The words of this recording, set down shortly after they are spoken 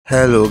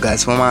Hello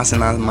guys, former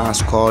Arsenal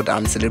mascot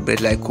and celebrate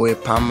like Koe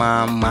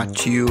Palmer,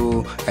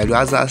 Matthew.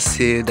 Eduardo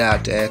say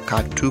that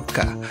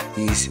Katuka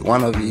is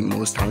one of the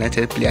most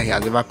talented players he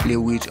has ever played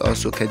with.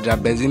 Also, Kedra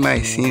Benzema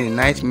is seeing a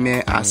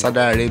nightmare at Saudi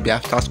Arabia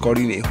after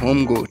scoring a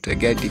home goal to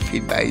get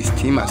defeated by his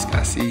team, as you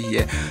can see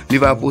here.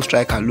 Liverpool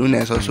striker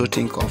Lunes also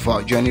think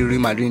of joining Real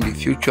Madrid in the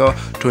future.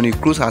 Toni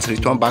Kroos has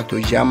returned back to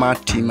German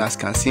team, as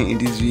you can see in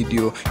this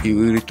video. He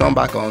will return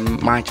back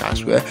on March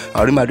as well.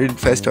 Real Madrid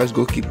first choice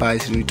goalkeeper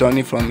is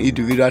returning from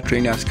individual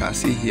training, as you can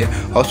see here.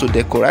 Also,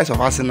 the Kroos of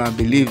Arsenal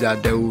believe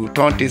that they will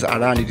turn things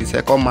around in the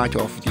second match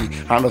of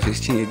the round of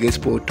 16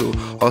 against Porto.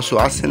 Also,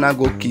 Arsenal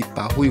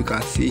goalkeeper, who you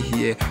can see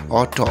here,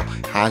 Otto,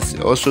 has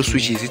also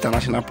switched his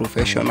international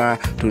professional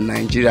to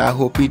Nigeria,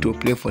 hoping to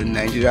play for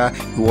Nigeria.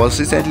 He was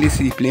recently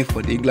seen playing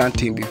for the England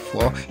team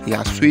before he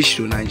has switched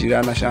to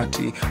Nigeria national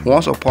team.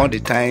 Once upon the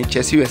time,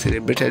 Chelsea were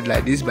celebrated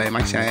like this by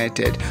Manchester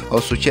United.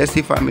 Also,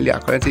 Chelsea family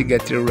are currently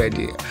getting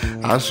ready.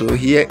 Also,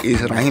 here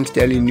is Raheem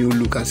Sterling new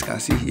look, as you can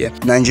see here.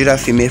 Nigeria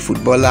female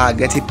footballer are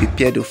getting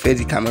prepared to face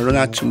the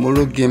Cameroon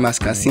tomorrow game, as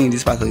you can see in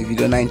this part of the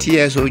video. 90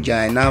 years old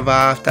Jainava,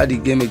 after the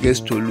game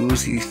against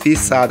Toulouse, he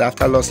feels sad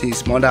after losing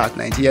his mother at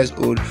 90 years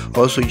old.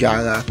 Also,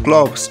 Jara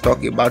clubs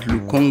talk about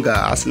Lukonga,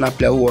 Arsenal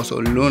player who was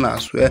on loan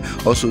as well.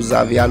 Also,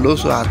 Xavier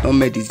Alonso has not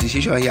made his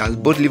decision. He has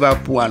both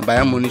Liverpool and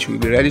Bayern Munich will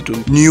be ready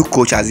to new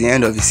coach at the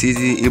end of the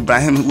season.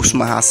 Ibrahim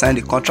Usman has signed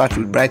the contract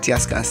with Brighton,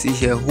 as you can see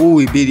here. Who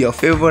will be your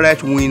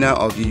favorite winner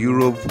of the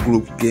Europe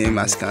group game,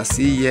 as you can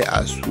see here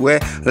as well.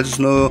 Let us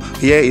know.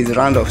 Here is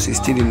round of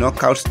 16, the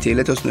knockout stage.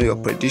 Let us know your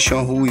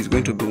prediction, who is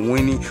going to be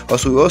winning.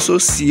 Also, we also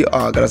see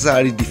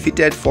Galatasaray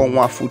defeated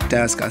 4-1 full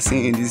time, as you can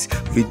see in this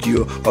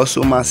video.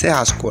 Also, Marseille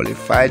has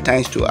qualified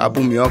thanks to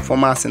Aubameyang,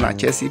 former Arsenal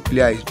Chelsea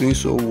player, is doing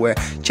so well.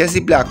 Chelsea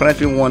player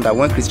currently wonder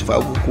when Christopher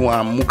Okuku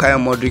and Mukayo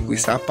Modric will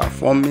start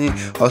performing.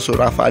 Also,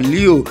 Rafael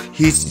Leo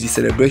hits the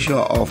celebration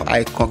of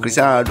icon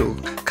Cristiano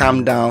Ronaldo.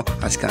 Calm down,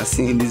 as you can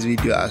see in this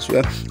video as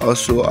well.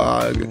 Also,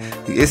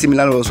 the AC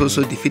Milan was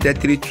also defeated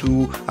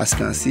 3-2, as you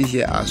can see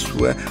here as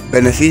well.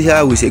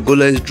 Benfica with a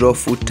goalless draw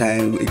full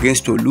time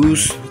against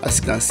Toulouse, as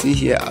you can see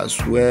here as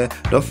well.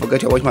 Don't forget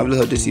to watch my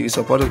videos on the TV.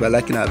 Support us by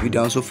liking our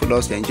video and also follow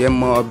us to enjoy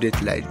more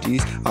updates like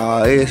this.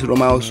 AS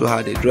Roma also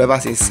had the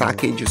drivers in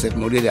Saki, Joseph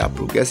Mourinho. They are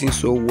progressing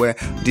so well.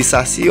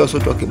 Disasi also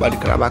talk about the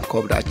Carabao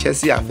Cup that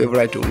Chelsea are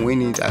favorite to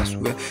win it as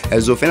well.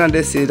 Enzo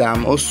Fernandez said that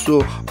I'm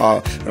also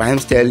Raheem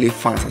Sterling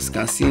fans, as you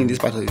can see in this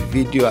part of the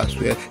video as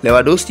well.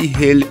 Lewandowski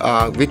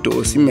hailed Victor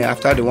Osimhen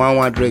after the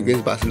 1-1 draw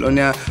against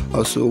Barcelona.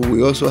 Also,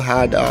 we also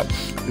had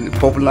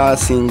popular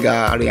singer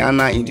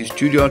Rihanna in the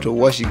studio to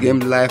watch the game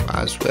live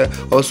as well.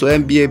 Also,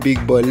 NBA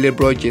big boy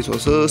LeBron James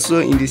was also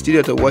in the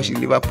studio to watch the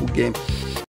Liverpool game.